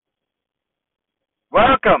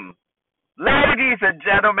Welcome, ladies and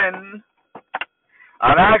gentlemen.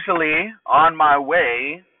 I'm actually on my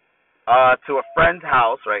way to a friend's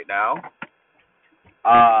house right now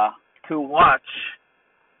to watch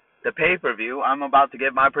the pay-per-view I'm about to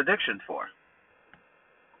give my predictions for.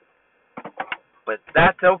 But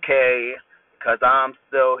that's okay, because I'm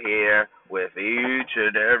still here with each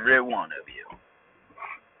and every one of you.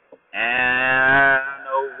 And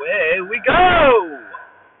away we go!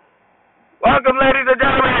 Welcome, ladies and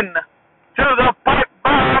gentlemen, to the Pipe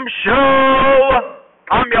Bomb Show!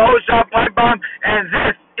 I'm your host, Sean Pipe Bomb, and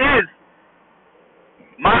this is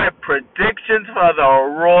my predictions for the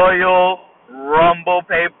Royal Rumble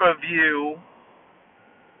pay-per-view.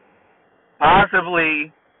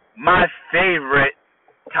 Possibly my favorite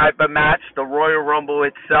type of match, the Royal Rumble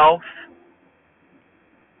itself.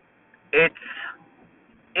 It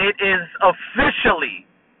is officially,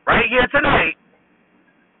 right here tonight,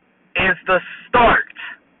 is the start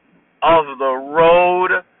of the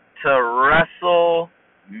road to WrestleMania,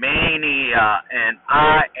 and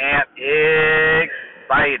I am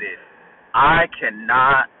excited. I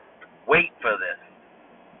cannot wait for this.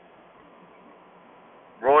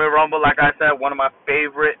 Royal Rumble, like I said, one of my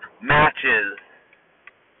favorite matches.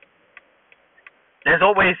 There's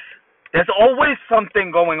always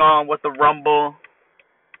something going on with the Rumble,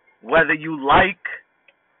 whether you like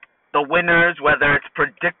the winners, whether it's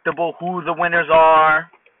predictable who the winners are.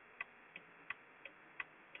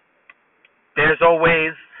 There's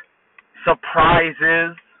always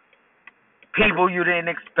surprises, people you didn't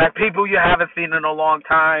expect, people you haven't seen in a long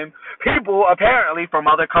time, people apparently from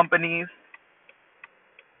other companies.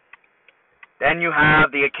 Then you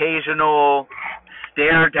have the occasional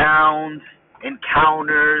stare downs,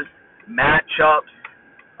 encounters, matchups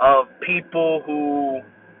of people who,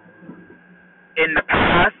 in the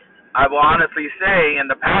past, I will honestly say, in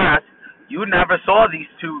the past, you never saw these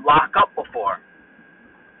two lock up before.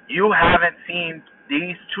 You haven't seen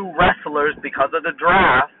these two wrestlers because of the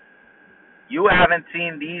draft. You haven't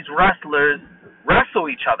seen these wrestlers wrestle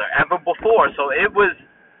each other ever before. So it was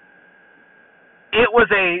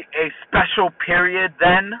a special period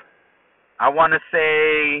then. I want to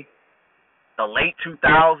say the late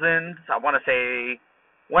 2000s. I want to say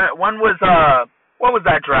when was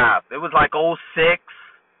that draft? It was like 06,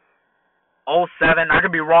 07. I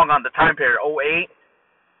could be wrong on the time period. 08,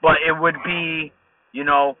 but it would be,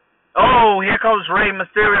 oh, here comes Rey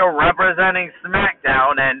Mysterio representing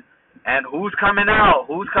SmackDown, and who's coming out?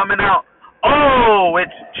 Who's coming out? Oh,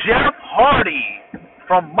 it's Jeff Hardy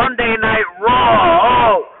from Monday Night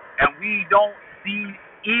Raw. Oh, and we don't see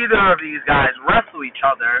either of these guys wrestle each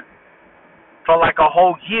other for like a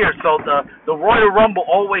whole year. So the Royal Rumble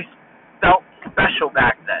always felt special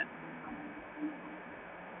back then.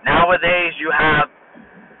 Nowadays you have,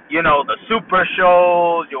 the super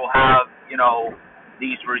shows, you'll have,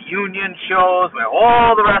 these reunion shows where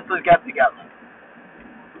all the wrestlers get together.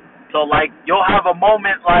 So like you'll have a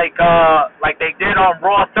moment like they did on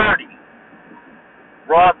Raw 30.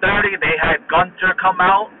 Raw 30, they had Gunther come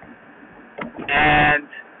out and,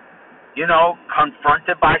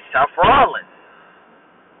 confronted by Seth Rollins.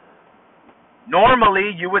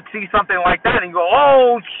 Normally, you would see something like that and you go,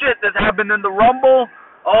 oh, shit, this happened in the Rumble?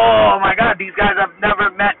 Oh, my God, these guys have never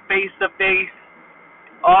met face-to-face.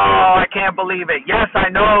 Oh, I can't believe it. Yes,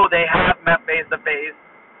 I know they have met face-to-face.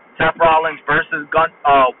 Seth Rollins versus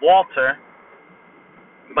Walter.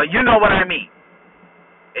 But you know what I mean.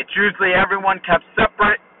 It's usually everyone kept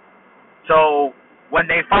separate. So when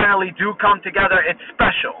they finally do come together, it's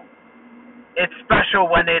special. It's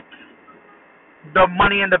special when it's the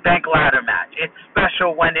Money in the Bank ladder match. It's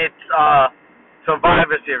special when it's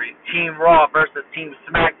Survivor Series, Team Raw versus Team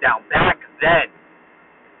SmackDown. Back then.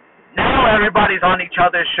 Now everybody's on each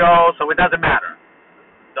other's show, so it doesn't matter.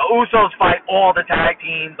 The Usos fight all the tag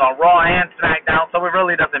teams on Raw and SmackDown, so it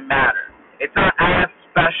really doesn't matter. It's not as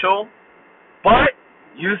special, but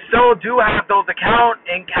you still do have those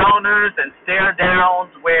encounters and stare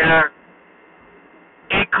downs where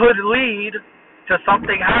it could lead to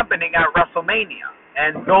something happening at WrestleMania,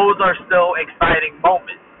 and those are still exciting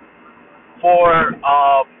moments for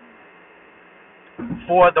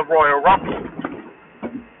the Royal Rumble.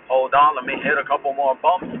 Hold on, let me hit a couple more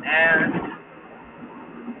bumps, and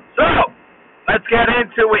so let's get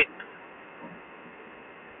into it.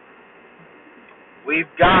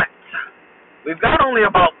 We've got only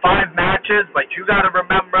about 5 matches, but you got to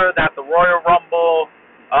remember that the Royal Rumble,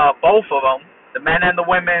 both of them, the men and the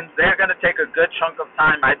women, they're going to take a good chunk of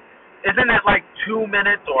time. Isn't it like 2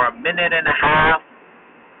 minutes or a minute and a half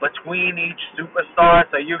between each superstar?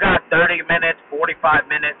 So you got 30 minutes,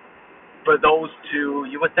 45 minutes for those two.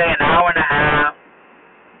 You would say an hour and a half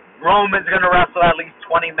Roman's going to wrestle at least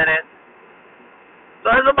 20 minutes. So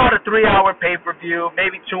it's about a 3-hour pay-per-view,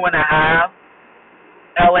 maybe 2.5.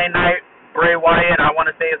 LA Knight, Bray Wyatt, I want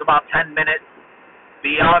to say is about 10 minutes.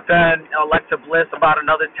 Bianca and Alexa Bliss, about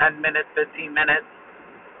another 10 minutes, 15 minutes.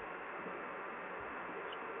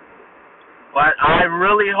 But I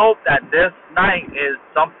really hope that this night is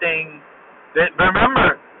something that,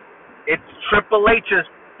 remember, it's Triple H's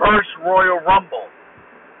first Royal Rumble.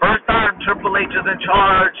 First time Triple H is in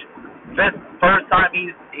charge. First time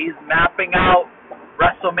he's mapping out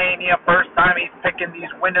WrestleMania. First time he's picking these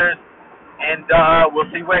winners. And we'll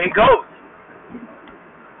see where he goes.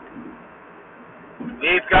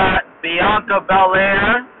 We've got Bianca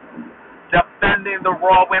Belair defending the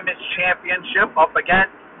Raw Women's Championship up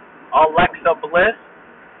against Alexa Bliss.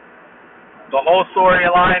 The whole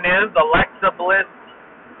storyline is Alexa Bliss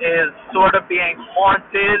is sort of being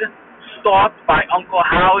haunted, stalked by Uncle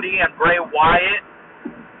Howdy and Bray Wyatt.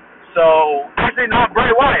 So, actually not Bray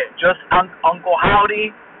Wyatt, just Uncle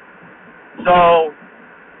Howdy. So,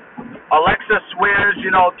 Alexa swears,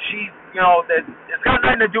 that it's got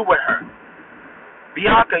nothing to do with her.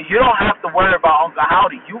 Bianca, you don't have to worry about Uncle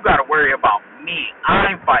Howdy. You got to worry about me.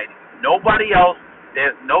 I'm fighting. Nobody else.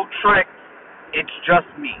 There's no tricks. It's just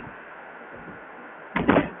me.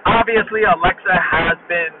 Obviously, Alexa has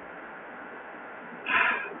been...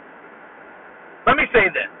 Let me say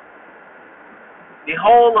this. The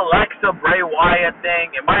whole Alexa Bray Wyatt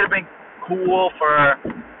thing, it might have been cool for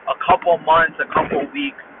a couple months, a couple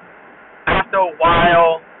weeks. After a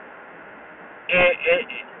while,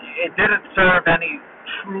 it didn't serve any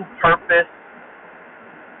true purpose.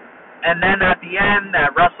 And then at the end,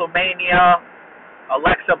 at WrestleMania,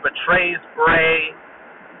 Alexa betrays Bray.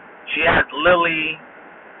 She has Lily.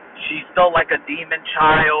 She's still like a demon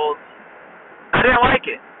child. I didn't like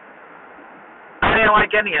it. I didn't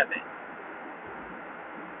like any of it.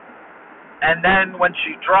 And then when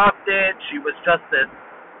she dropped it, she was just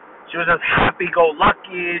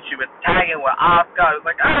happy-go-lucky. She was tagging with Asuka. I was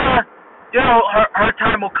like, her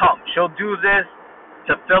time will come. She'll do this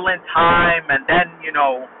to fill in time, and then,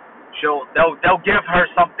 they'll give her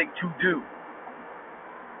something to do.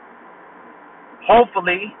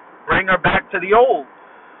 Hopefully, bring her back to the old,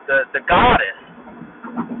 the goddess.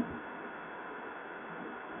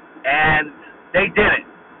 And they didn't.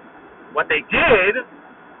 What they did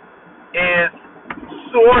is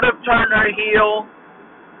sort of turn her heel,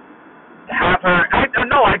 have her...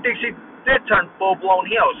 I think she did turn full-blown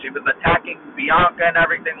heel. She was attacking Bianca and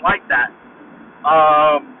everything like that.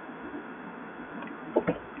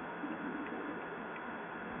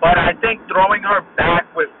 But I think throwing her back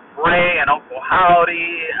with Bray and Uncle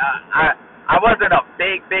Howdy, I wasn't a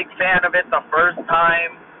big fan of it the first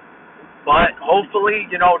time. But hopefully,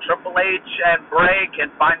 Triple H and Bray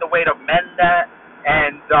can find a way to mend that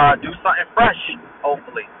and do something fresh,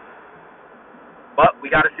 hopefully. But we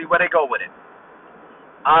got to see where they go with it.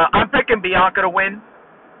 I'm picking Bianca to win.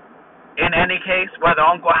 In any case, whether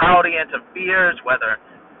Uncle Howdy interferes, whether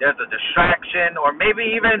there's a distraction, or maybe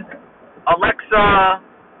even Alexa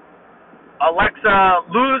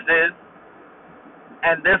loses,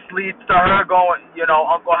 and this leads to her going,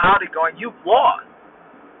 Uncle Howdy going, "You've lost.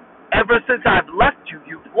 Ever since I've left you,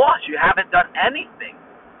 you've lost. You haven't done anything.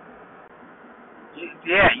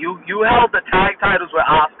 You held the tag titles with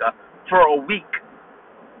Asuka for a week.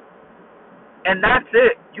 And that's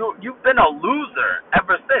it. You've been a loser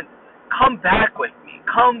ever since. Come back with me.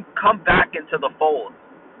 Come back into the fold."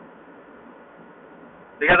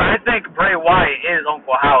 Because I think Bray Wyatt is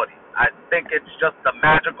Uncle Howdy. I think it's just a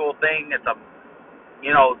magical thing. It's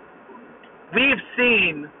we've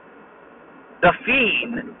seen The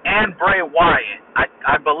Fiend and Bray Wyatt.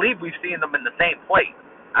 I believe we've seen them in the same place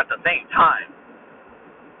at the same time.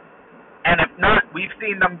 And if not, we've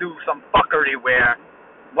seen them do some fuckery where,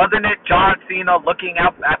 wasn't it John Cena looking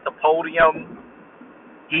up at the podium?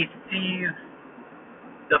 He sees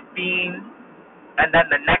The Fiend, and then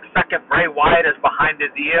the next second Bray Wyatt is behind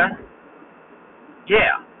his ear?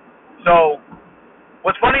 Yeah. So,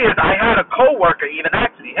 what's funny is I had a coworker even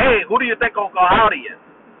ask me, "Hey, who do you think Uncle Howdy is?"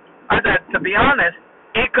 I said, to be honest,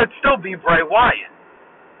 it could still be Bray Wyatt.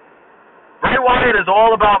 Bray Wyatt is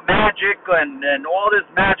all about magic and all this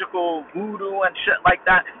magical voodoo and shit like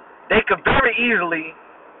that. They could very easily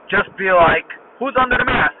just be like, who's under the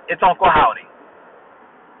mask? It's Uncle Howdy.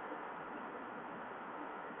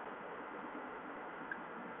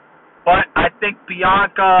 But I think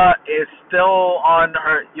Bianca is still on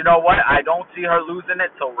her... You know what? I don't see her losing it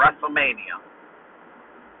till WrestleMania.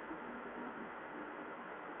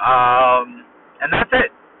 And that's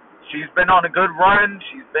it. She's been on a good run.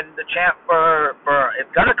 She's been the champ for it's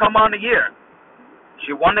going to come on a year.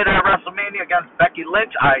 She won it at WrestleMania against Becky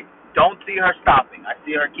Lynch. I don't see her stopping. I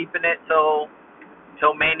see her keeping it till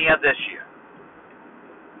Mania this year.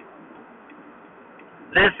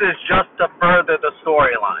 This is just to further the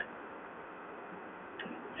storyline.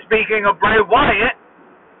 Speaking of Bray Wyatt,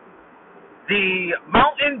 the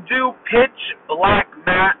Mountain Dew Pitch Black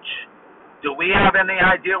match, do we have any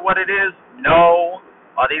idea what it is? No.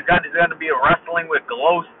 Are these guys going to be wrestling with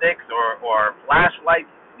glow sticks or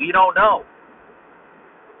flashlights? We don't know.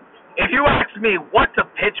 If you ask me what's a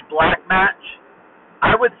pitch black match,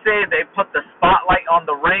 I would say they put the spotlight on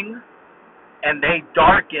the ring and they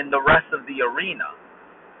darken the rest of the arena.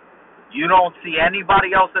 You don't see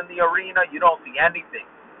anybody else in the arena. You don't see anything.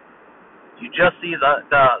 You just see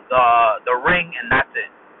the ring, and that's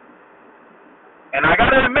it. And I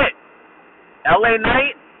gotta admit, LA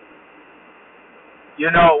Knight,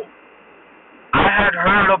 I had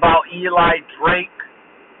heard about Eli Drake.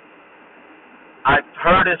 I've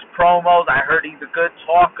heard his promos. I heard he's a good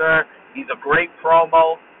talker. He's a great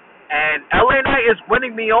promo. And LA Knight is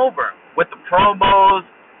winning me over with the promos.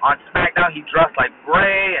 On SmackDown, he dressed like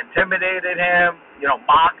Bray, intimidated him,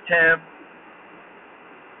 mocked him.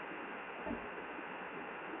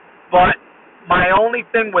 But my only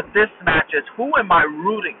thing with this match is, who am I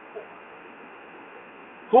rooting for?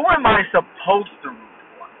 Who am I supposed to root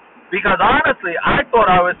for? Because honestly, I thought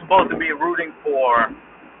I was supposed to be rooting for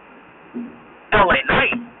LA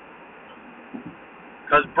Knight.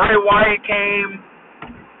 Because Bray Wyatt came,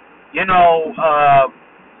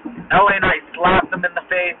 LA Knight slapped him in the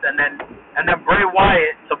face, and then Bray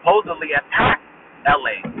Wyatt supposedly attacked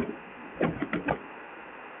LA.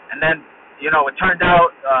 And then, it turned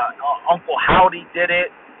out Uncle Howdy did it.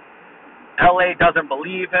 LA doesn't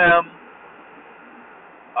believe him.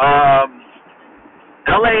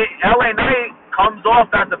 LA Knight comes off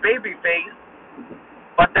as a babyface,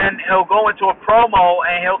 but then he'll go into a promo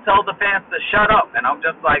and he'll tell the fans to shut up. And I'm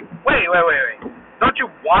just like, wait. Don't you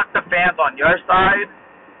want the fans on your side?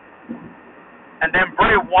 And then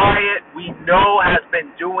Bray Wyatt, we know, has been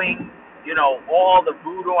doing, all the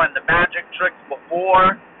voodoo and the magic tricks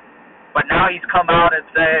before. But now he's come out and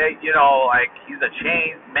say, he's a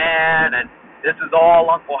changed man, and this is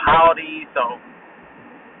all Uncle Howdy. So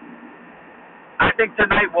I think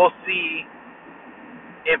tonight we'll see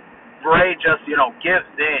if Bray just,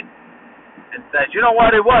 gives in and says, you know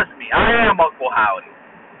what, it was me. I am Uncle Howdy.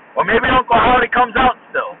 Or maybe Uncle Howdy comes out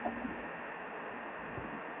still.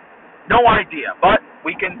 No idea, but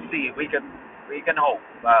we can see. We can hope.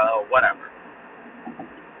 Whatever.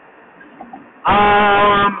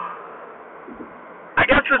 I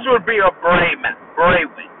guess this would be a Bray win.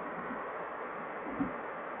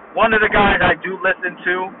 One of the guys I do listen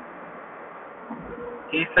to,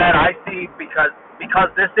 he said, I see because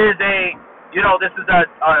this is a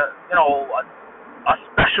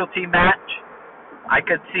specialty match. He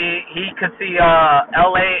could see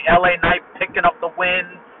LA Knight picking up the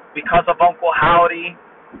win because of Uncle Howdy.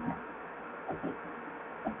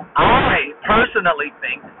 I personally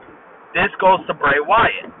think this goes to Bray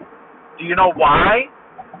Wyatt. Do you know why?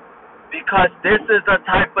 Because this is the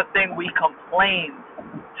type of thing we complained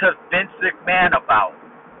to Vince McMahon about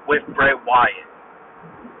with Bray Wyatt.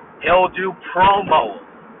 He'll do promos.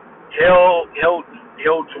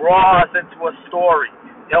 He'll draw us into a story.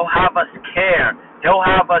 He'll have us care. He'll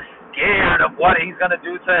have us scared of what he's going to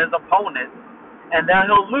do to his opponent, and then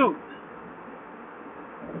he'll lose.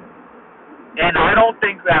 And I don't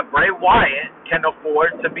think that Bray Wyatt can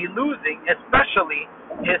afford to be losing, especially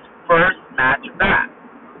his first match back.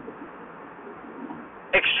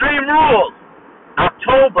 Extreme Rules,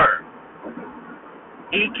 October.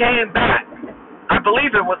 He came back. I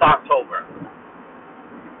believe it was October.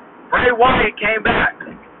 Bray Wyatt came back.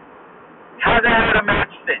 Hasn't had a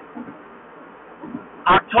match since.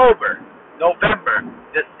 October, November,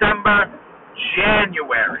 December,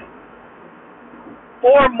 January.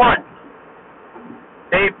 4 months.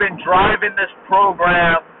 They've been driving this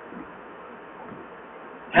program.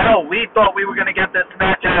 Hell, we thought we were going to get this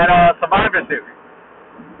match at Survivor Series.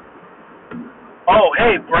 Oh,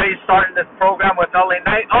 hey, Bray's starting this program with LA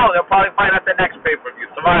Knight. Oh, they'll probably fight at the next pay-per-view,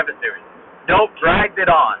 Survivor Series. Nope, dragged it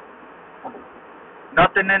on.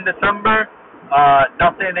 Nothing in December.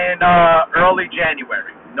 Nothing in early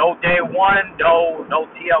January. No day one, no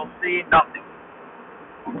TLC, nothing.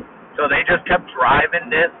 So they just kept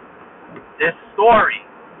driving this story.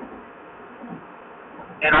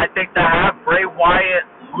 And I think to have Bray Wyatt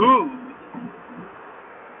lose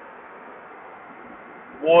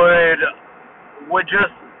would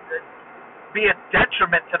just be a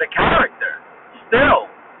detriment to the character. Still.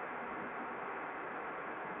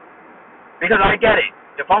 Because I get it.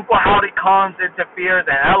 If Uncle Howdy comes, interferes,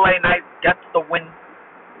 and LA Knight gets the win,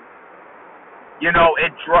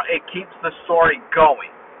 it keeps the story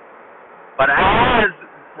going. But as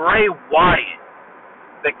Bray Wyatt,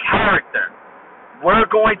 the character, we're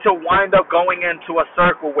going to wind up going into a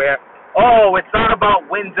circle where, it's not about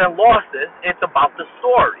wins and losses, it's about the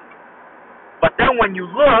story. But then when you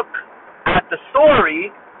look at the story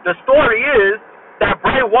is that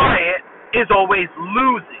Bray Wyatt is always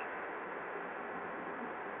losing.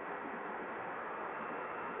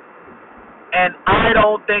 And I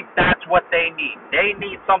don't think that's what they need. They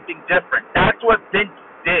need something different. That's what Vince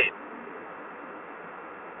did.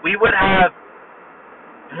 We would have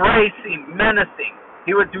Bray seem menacing.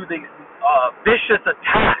 He would do these vicious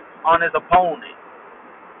attacks on his opponent.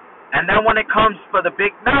 And then when it comes for the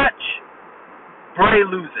big match, Bray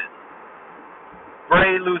loses.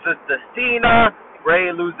 Bray loses to Cena.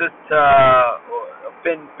 Bray loses to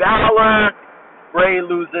Finn Balor. Bray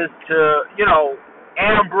loses to,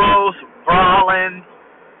 Ambrose, Rollins,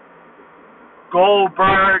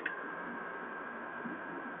 Goldberg.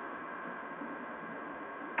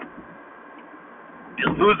 He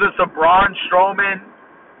loses to Braun Strowman.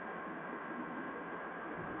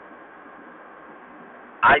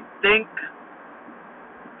 I think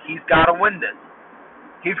he's got to win this.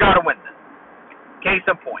 He's got to win this. Case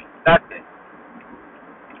in point. That's it.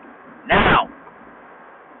 Now,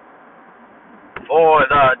 for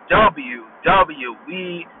the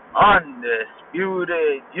WWE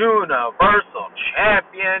Undisputed Universal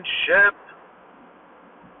Championship,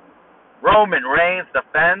 Roman Reigns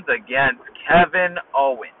defends against Kevin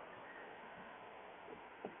Owens.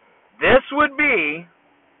 This would be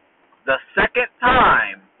the second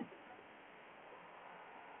time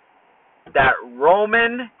that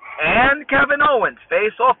Roman and Kevin Owens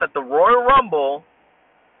face off at the Royal Rumble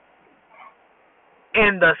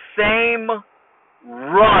in the same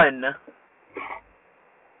run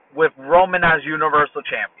with Roman as Universal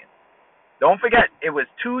Champion. Don't forget, it was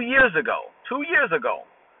 2 years ago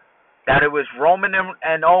that it was Roman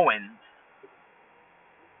and Owens.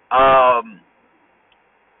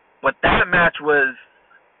 But that match wasn't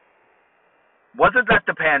that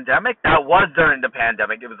the pandemic? That was during the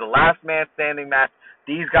pandemic. It was the last man standing match.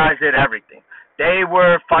 These guys did everything. They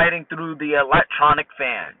were fighting through the electronic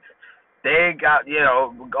fans. They got,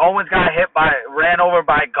 Owens got ran over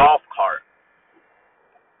by a golf cart.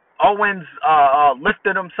 Owens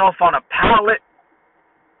lifted himself on a pallet,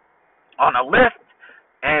 on a lift,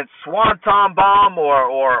 and swanton bomb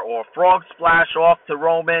or frog splash off to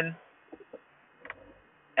Roman.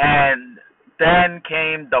 And then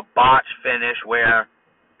came the botch finish where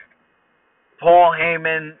Paul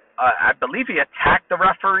Heyman, I believe he attacked the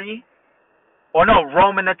referee. Or no,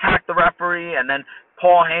 Roman attacked the referee, and then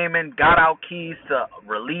Paul Heyman got out keys to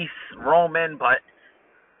release Roman, but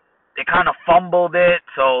they kind of fumbled it,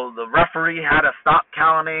 so the referee had to stop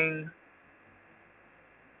counting.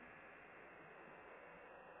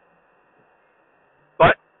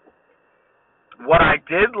 But what I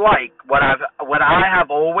did like, what I have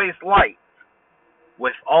always liked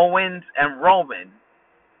with Owens and Roman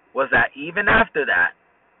was that even after that,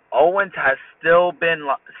 Owens has still been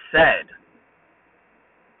said,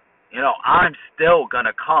 I'm still going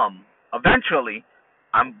to come. Eventually,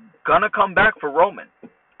 I'm going to come back for Roman.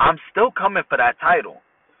 I'm still coming for that title.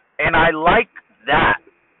 And I like that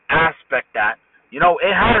aspect that,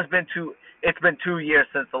 it's been 2 years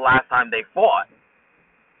since the last time they fought.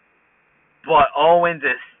 But Owens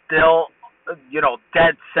is still,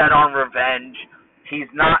 dead set on revenge. He's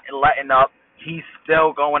not letting up. He's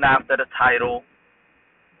still going after the title.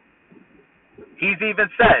 He's even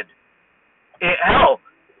said,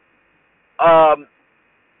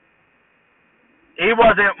 it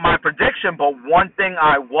wasn't my prediction, but one thing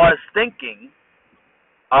I was thinking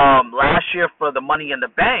last year for the Money in the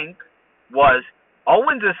Bank was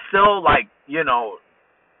Owens is still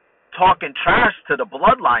talking trash to the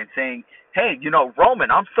Bloodline, saying, hey,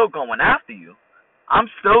 Roman, I'm still going after you. I'm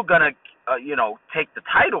still going to, take the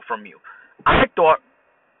title from you. I thought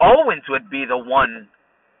Owens would be the one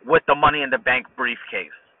with the Money in the Bank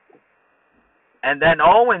briefcase. And then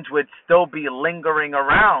Owens would still be lingering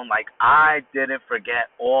around like, I didn't forget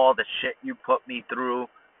all the shit you put me through.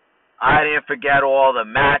 I didn't forget all the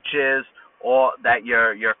matches or that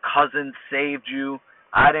your cousin saved you.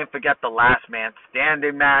 I didn't forget the last man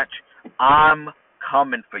standing match. I'm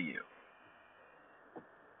coming for you.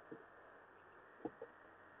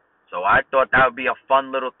 So I thought that would be a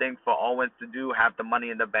fun little thing for Owens to do, have the Money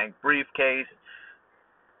in the Bank briefcase.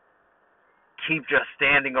 Keep just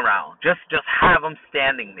standing around. Just have him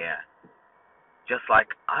standing there. Just like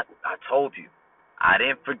I told you. I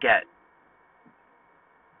didn't forget.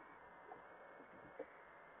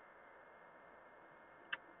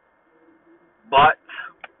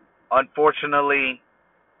 unfortunately,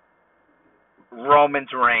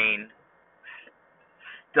 Roman's reign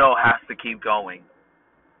still has to keep going.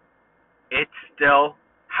 It still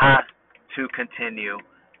has to continue.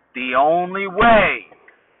 The only way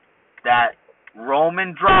that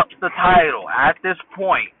Roman drops the title at this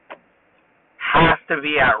point has to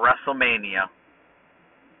be at WrestleMania.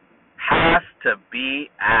 Has to be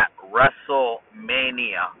at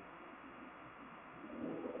WrestleMania,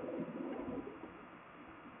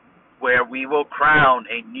 where we will crown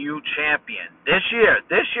a new champion this year.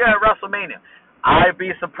 This year at WrestleMania. I'd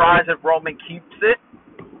be surprised if Roman keeps it,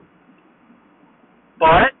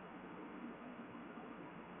 but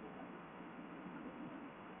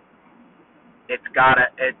it's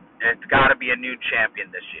gotta be a new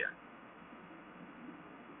champion this year.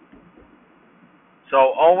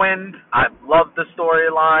 So Owens, I love the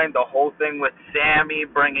storyline, the whole thing with Sammy,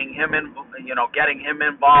 bringing him in, getting him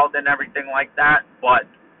involved and everything like that. But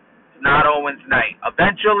it's not Owens' night.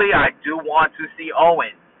 Eventually, I do want to see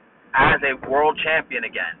Owens as a world champion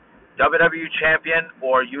again, WWE champion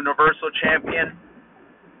or Universal champion.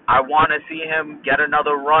 I want to see him get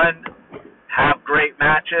another run, have great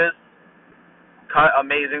matches, cut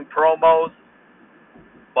amazing promos,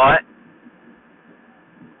 but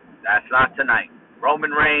that's not tonight.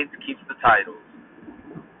 Roman Reigns keeps the titles.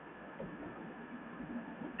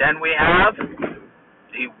 Then we have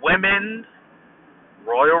the Women's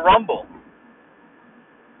Royal Rumble.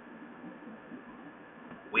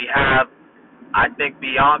 We have, I think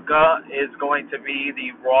Bianca is going to be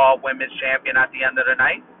the Raw Women's Champion at the end of the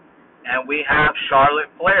night. And we have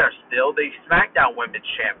Charlotte Flair, still the SmackDown Women's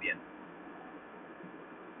Champion.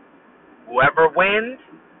 Whoever wins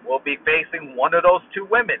will be facing one of those two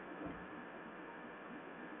women.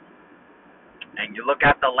 And you look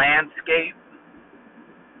at the landscape,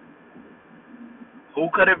 who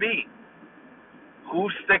could it be? Who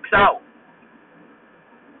sticks out?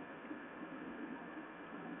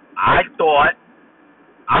 I thought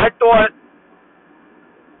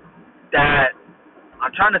that,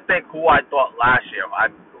 I'm trying to think who I thought last year,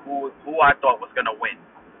 who I thought was gonna win.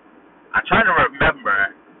 I'm trying to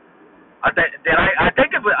remember. I think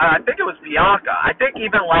it was Bianca. I think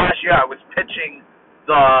even last year I was pitching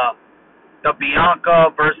the Bianca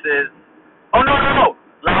versus. Oh no!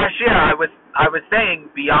 Last year I was saying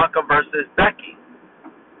Bianca versus Becky.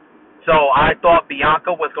 So I thought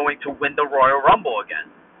Bianca was going to win the Royal Rumble again,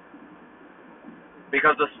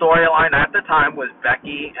 because the storyline at the time was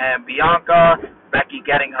Becky and Bianca. Becky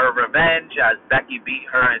getting her revenge as Becky beat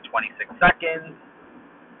her in 26 seconds.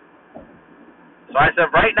 So I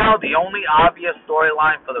said, right now the only obvious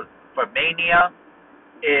storyline for Mania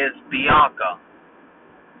is Bianca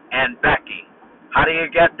and Becky. How do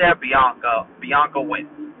you get there? Bianca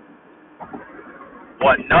wins.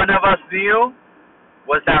 What none of us knew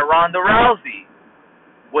was that Ronda Rousey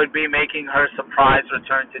would be making her surprise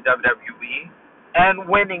return to WWE and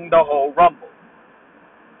winning the whole Rumble.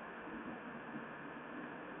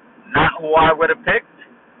 Not who I would have picked,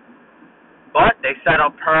 but they set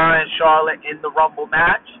up her and Charlotte in the Rumble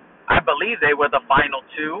match. I believe they were the final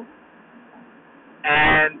two.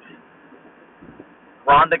 And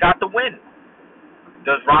Ronda got the win.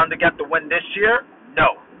 Does Ronda get the win this year?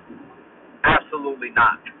 No. Absolutely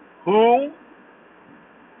not. Who?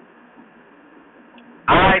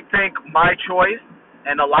 I think my choice,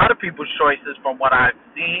 and a lot of people's choices from what I've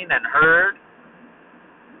seen and heard,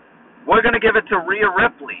 we're going to give it to Rhea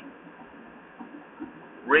Ripley.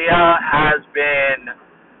 Rhea has been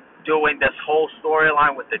doing this whole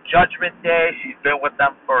storyline with the Judgment Day. She's been with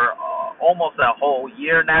them for almost a whole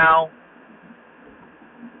year now.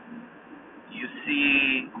 You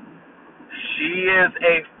see, she is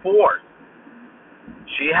a force.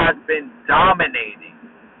 She has been dominating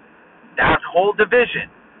that whole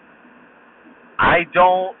division. I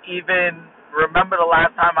don't even remember the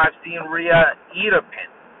last time I've seen Rhea eat a pin.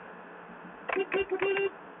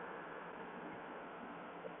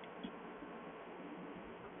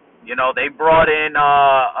 They brought in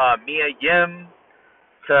Mia Yim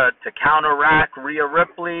to counteract Rhea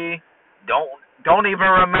Ripley. Don't even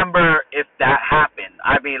remember if that happened.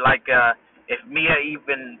 I mean, if Mia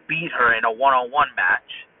even beat her in a one-on-one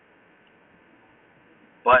match.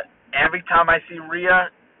 But every time I see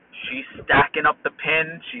Rhea, she's stacking up the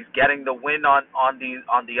pin. She's getting the win on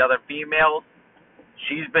the other females.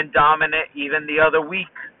 She's been dominant even the other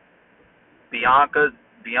week. Bianca's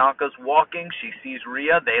walking. She sees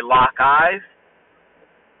Rhea. They lock eyes.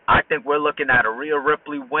 I think we're looking at a Rhea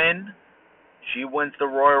Ripley win. She wins the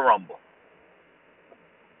Royal Rumble.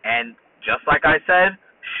 And just like I said,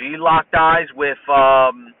 she locked eyes with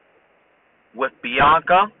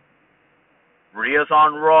Bianca. Rhea's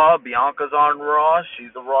on Raw, Bianca's on Raw,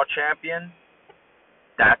 she's the Raw champion.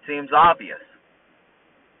 That seems obvious.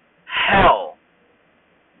 Hell,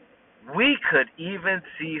 we could even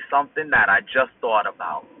see something that I just thought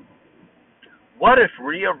about. What if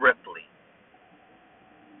Rhea Ripley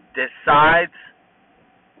decides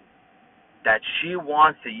that she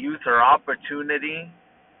wants to use her opportunity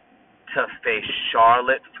to face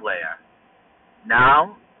Charlotte Flair?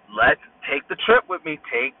 Now, let's take the trip with me.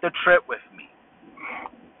 Take the trip with me.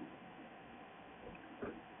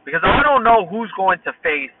 Because I don't know who's going to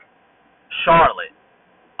face Charlotte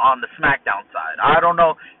on the SmackDown side. I don't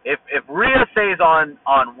know if Rhea stays on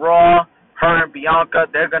Raw, her and Bianca,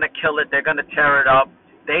 they're going to kill it. They're going to tear it up.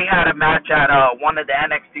 They had a match at one of the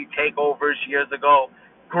NXT takeovers years ago.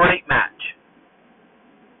 Great match.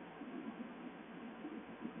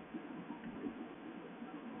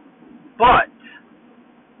 But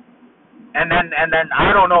and then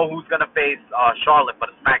I don't know who's gonna face Charlotte for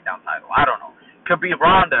the SmackDown title. I don't know. Could be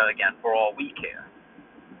Ronda again for all we care.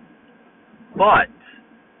 But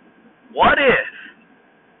what if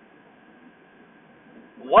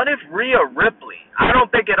Rhea Ripley? I don't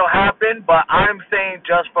think it'll happen, but I'm saying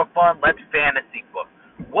just for fun, let's fantasy book.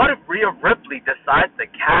 What if Rhea Ripley decides to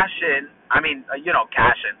cash in? I mean,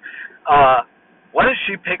 cash in. What if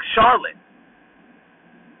she picks Charlotte?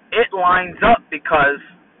 It lines up because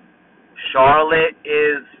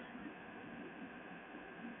Charlotte's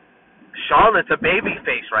a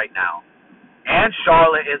babyface right now, and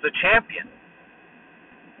Charlotte is a champion.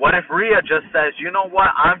 What if Rhea just says, you know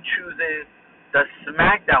what, I'm choosing the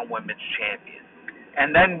SmackDown Women's Champion?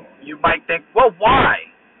 And then you might think, well, why?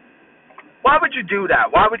 Why would you do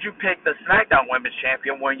that? Why would you pick the SmackDown Women's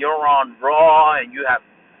Champion when you're on Raw and you have...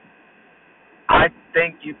 I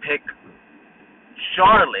think you pick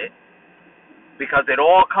Charlotte because it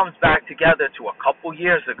all comes back together to a couple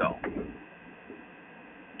years ago.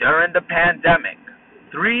 During the pandemic.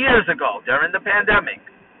 3 years ago, during the pandemic,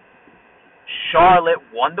 Charlotte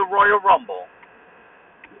won the Royal Rumble,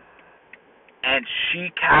 and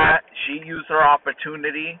she used her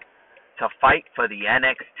opportunity to fight for the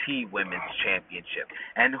NXT Women's Championship.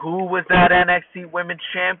 And who was that NXT Women's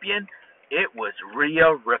Champion? It was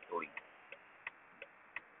Rhea Ripley.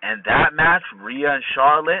 And that match, Rhea and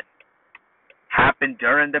Charlotte, happened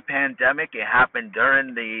during the pandemic. It happened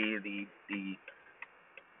during the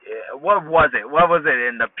what was it? What was it?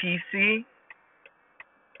 In the PC?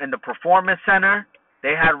 In the Performance Center?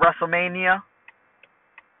 They had WrestleMania.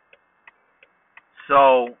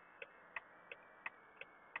 So,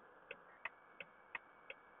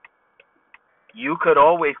 you could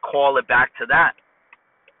always call it back to that.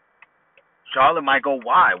 Charlotte might go,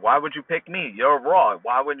 why? Why would you pick me? You're Raw.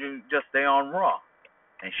 Why would you just stay on Raw?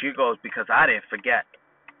 And she goes, because I didn't forget.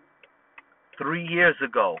 3 years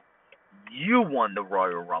ago, you won the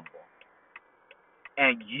Royal Rumble.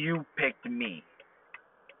 And you picked me.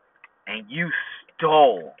 And you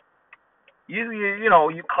stole.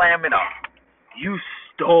 You clam it up. You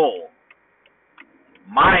stole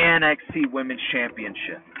my NXT Women's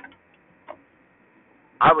Championship.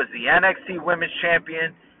 I was the NXT Women's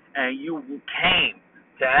Champion, and you came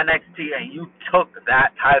to NXT and you took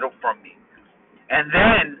that title from me. And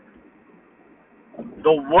then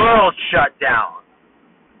the world shut down.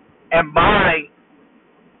 And my,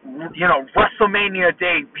 WrestleMania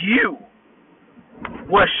debut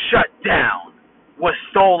was shut down, was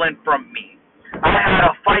stolen from me. I had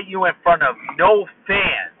to fight you in front of no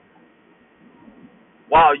fans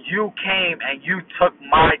while you came and you took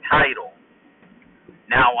my title.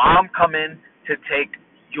 Now I'm coming to take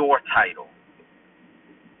your title.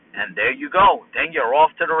 And there you go. Then you're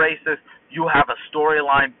off to the races. You have a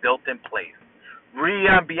storyline built in place.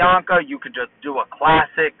 Rhea and Bianca, you could just do a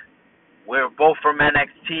classic. We're both from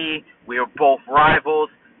NXT. We're both rivals.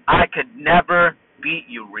 I could never beat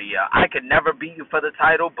you, Rhea. I could never beat you for the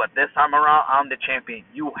title, but this time around, I'm the champion.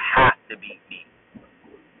 You have to beat me.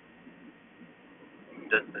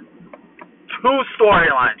 The two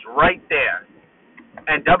storylines right there.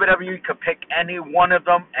 And WWE could pick any one of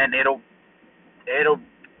them, and it'll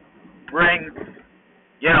bring,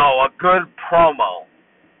 a good promo.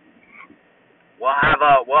 We'll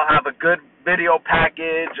have a good video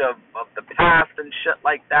package of the past and shit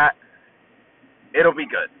like that. It'll be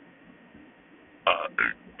good.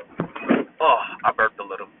 I burped a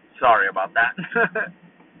little. Sorry about that.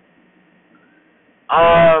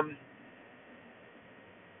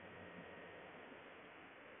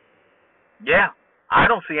 Yeah, I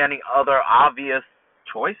don't see any other obvious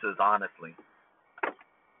choices, honestly.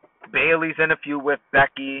 Bayley's in a feud with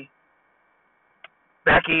Becky.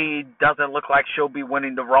 Becky doesn't look like she'll be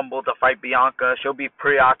winning the Rumble to fight Bianca. She'll be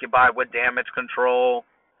preoccupied with Damage Control.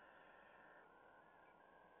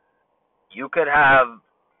 You could have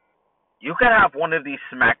one of these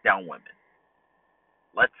SmackDown women.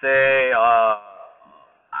 Let's say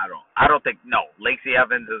I don't think, no, Lacey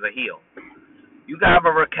Evans is a heel. You could have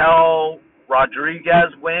a Raquel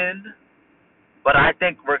Rodriguez win, but I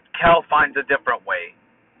think Raquel finds a different way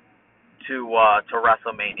to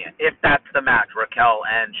WrestleMania. If that's the match, Raquel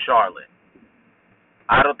and Charlotte.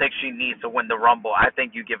 I don't think she needs to win the Rumble. I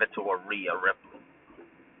think you give it to Rhea Ripley.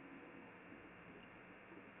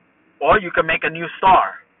 Or you can make a new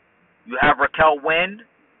star. You have Raquel win.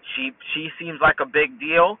 She seems like a big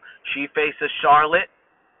deal. She faces Charlotte.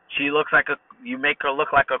 You make her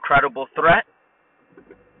look like a credible threat.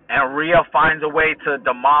 And Rhea finds a way to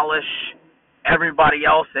demolish everybody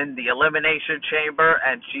else in the Elimination Chamber,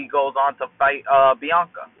 and she goes on to fight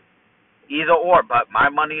Bianca. Either or, but my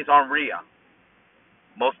money's on Rhea.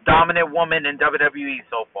 Most dominant woman in WWE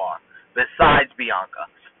so far, besides Bianca.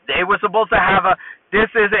 They were supposed to have this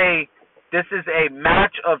is a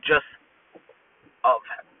match of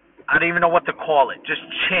I don't even know what to call it, just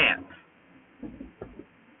chance.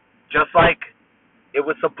 Just like it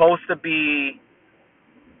was supposed to be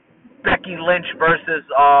Becky Lynch versus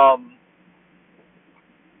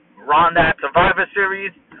Ronda at Survivor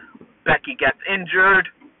Series. Becky gets injured.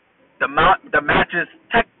 The match is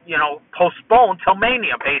postponed till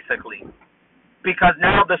Mania, basically, because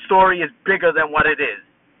now the story is bigger than what it is.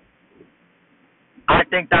 I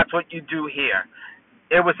think that's what you do here.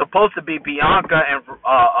 It was supposed to be Bianca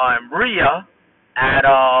and Rhea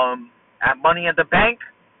at Money in the Bank.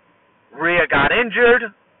 Rhea got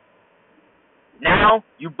injured. Now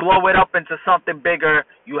you blow it up into something bigger.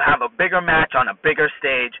 You have a bigger match on a bigger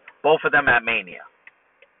stage. Both of them at Mania.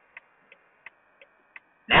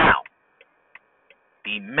 Now,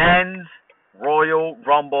 the men's Royal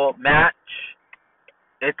Rumble match.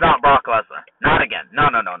 It's not Brock Lesnar. Not again. No.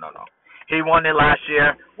 He won it last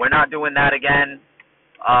year. We're not doing that again.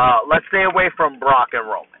 Let's stay away from Brock and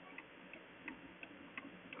Roman.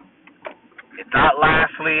 It's not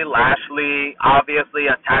Lashley. Lashley obviously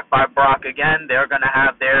attacked by Brock again. They're going to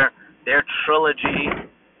have their trilogy,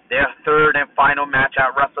 their third and final match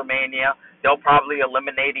at WrestleMania. They'll probably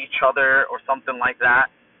eliminate each other or something like that.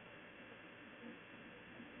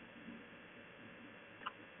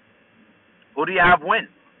 Who do you have win?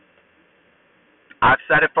 I've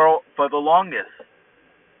said it for the longest.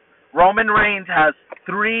 Roman Reigns has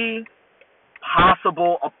 3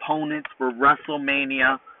 possible opponents for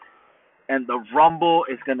WrestleMania, and the Rumble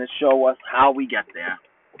is going to show us how we get there.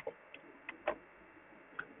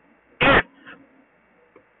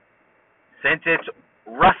 Since it's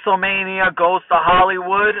WrestleMania goes to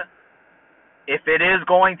Hollywood, if it is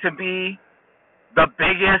going to be the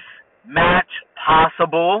biggest match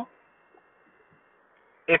possible,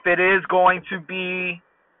 if it is going to be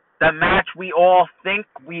the match we all think,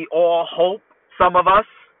 we all hope, some of us,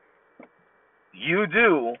 you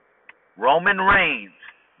do Roman Reigns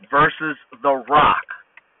versus The Rock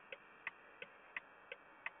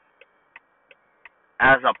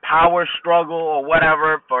as a power struggle or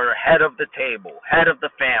whatever for head of the table, head of the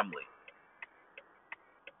family.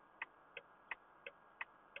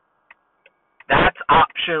 That's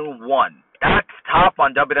option 1. That's top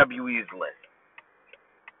on WWE's list.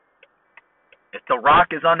 If The Rock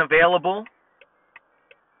is unavailable,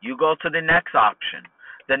 you go to the next option.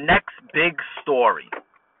 The next big story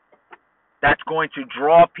that's going to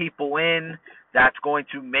draw people in, that's going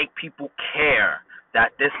to make people care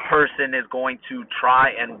that this person is going to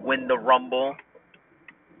try and win the Rumble.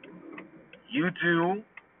 You do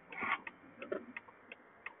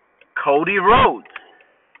Cody Rhodes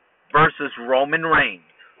versus Roman Reigns.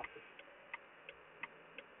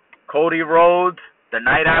 Cody Rhodes, the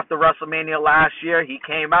night after WrestleMania last year, he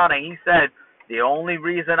came out and he said, the only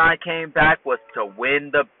reason I came back was to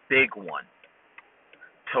win the big one.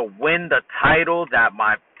 To win the title that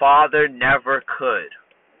my father never could.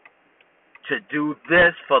 To do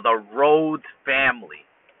this for the Rhodes family.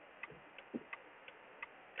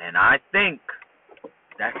 And I think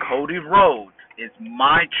that Cody Rhodes is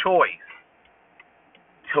my choice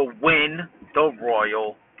to win the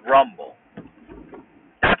Royal Rumble.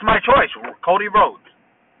 That's my choice, Cody Rhodes.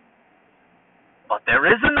 But there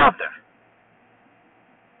is another.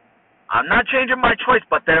 I'm not changing my choice,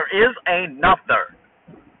 but there is another.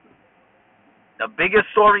 The biggest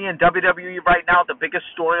story in WWE right now, the biggest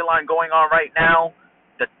storyline going on right now,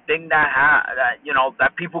 the thing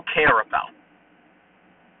that people care about.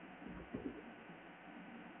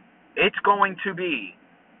 It's going to be,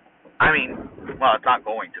 it's not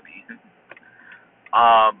going to be.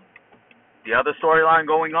 The other storyline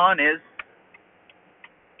going on is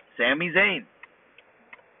Sami Zayn.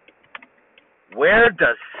 Where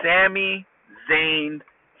does Sami Zayn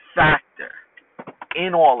factor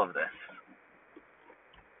in all of this?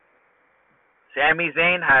 Sami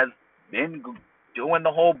Zayn has been doing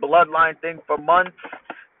the whole bloodline thing for months.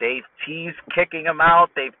 They've teased kicking him out.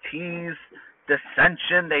 They've teased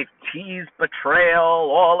dissension. They've teased betrayal,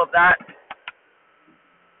 all of that.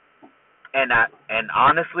 And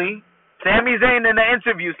honestly, Sami Zayn in the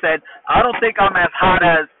interview said, I don't think I'm as hot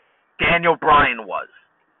as Daniel Bryan was.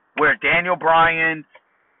 Where Daniel Bryan,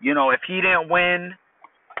 if he didn't win,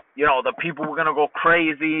 the people were going to go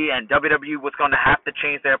crazy and WWE was going to have to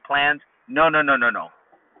change their plans. No.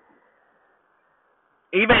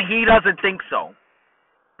 Even he doesn't think so.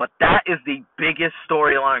 But that is the biggest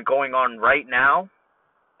storyline going on right now.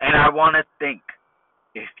 And I want to think,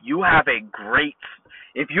 if you have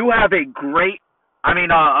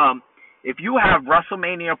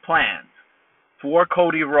WrestleMania plans for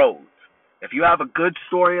Cody Rhodes, if you have a good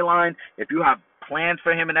storyline, if you have plans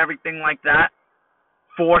for him and everything like that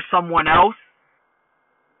for someone else,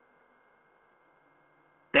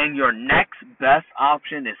 then your next best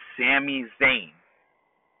option is Sami Zayn.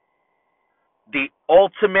 The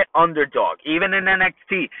ultimate underdog. Even in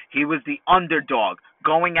NXT, he was the underdog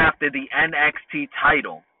going after the NXT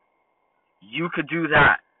title. You could do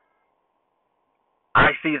that.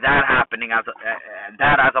 I see that happening as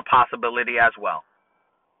a possibility as well.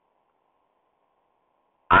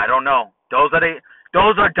 I don't know. Those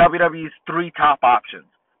are WWE's 3 top options.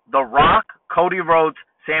 The Rock, Cody Rhodes,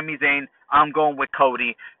 Sami Zayn. I'm going with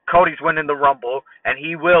Cody. Cody's winning the Rumble, and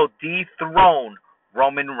he will dethrone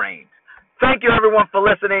Roman Reigns. Thank you, everyone, for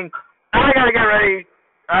listening. I got to get ready.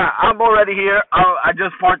 I'm already here. I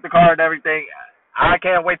just parked the car and everything. I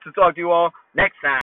can't wait to talk to you all next time.